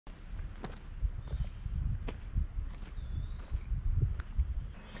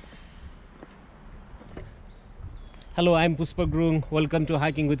Hello, I'm Puspa Grung. Welcome to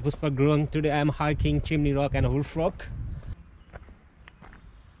Hiking with Puspa Grung. Today I'm hiking Chimney Rock and Wolf Rock.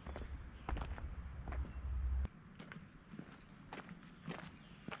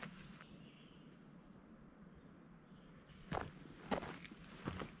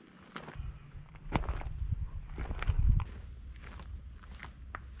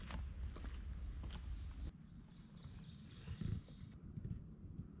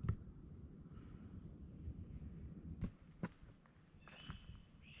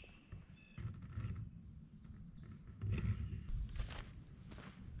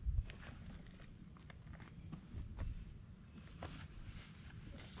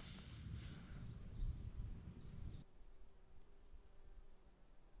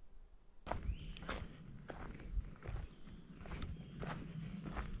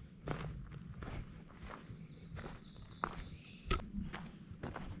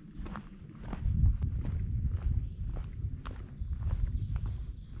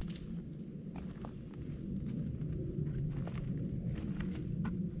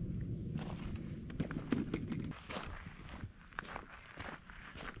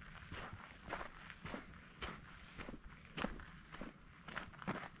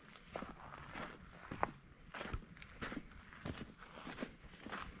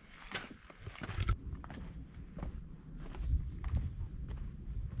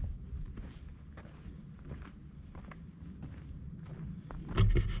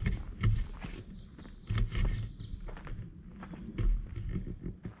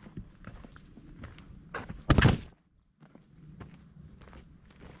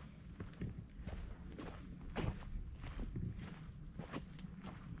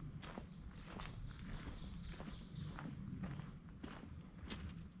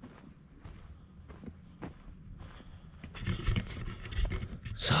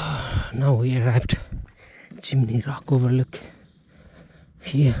 So now we arrived Chimney Rock overlook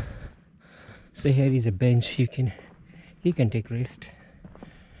here. So here is a bench, you can take rest,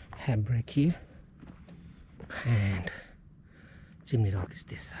 have break here, and Chimney Rock is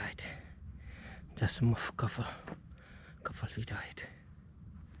this side, just a couple feet height.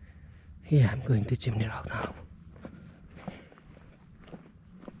 Here I'm going to Chimney Rock now.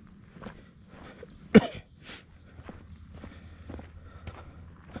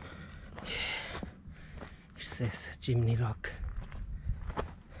 It says Chimney Rock.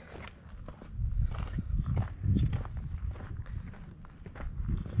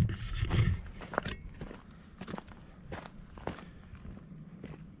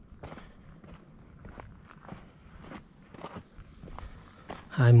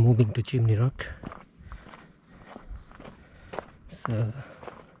 I'm moving to Chimney Rock, so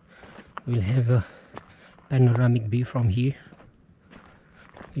we'll have a panoramic view from here.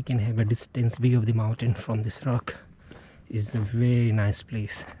 We can have a distance view of the mountain from this rock. It's a very nice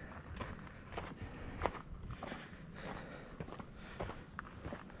place.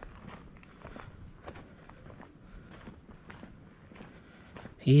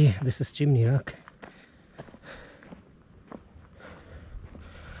 Yeah, this is Chimney Rock.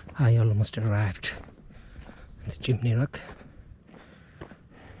 I almost arrived at the Chimney Rock.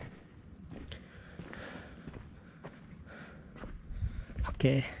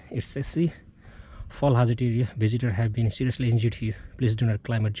 Okay, it says see, fall hazard area. Visitors have been seriously injured here. Please do not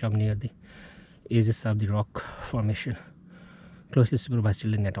climb or jump near the edges of the rock formation. Closely supervise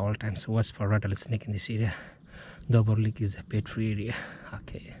children at all times. Watch for rattlesnake in this area. The overlook is a pet-free area.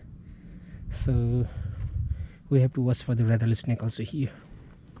 Okay, so we have to watch for the rattlesnake also here.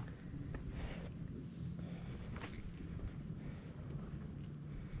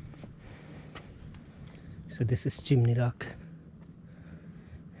 So this is Chimney Rock.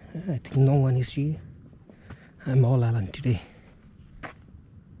 I think no one is here. I'm all alone today,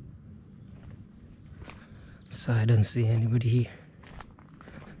 so I don't see anybody here.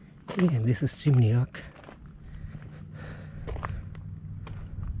 Yeah, this is Chimney Rock.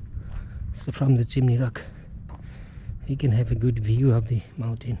 So from the Chimney Rock we can have a good view of the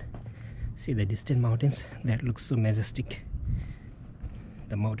mountain. See the distant mountains, that looks so majestic.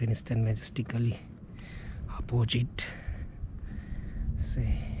 The mountain is stand majestically opposite.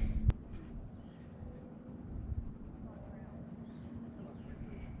 See.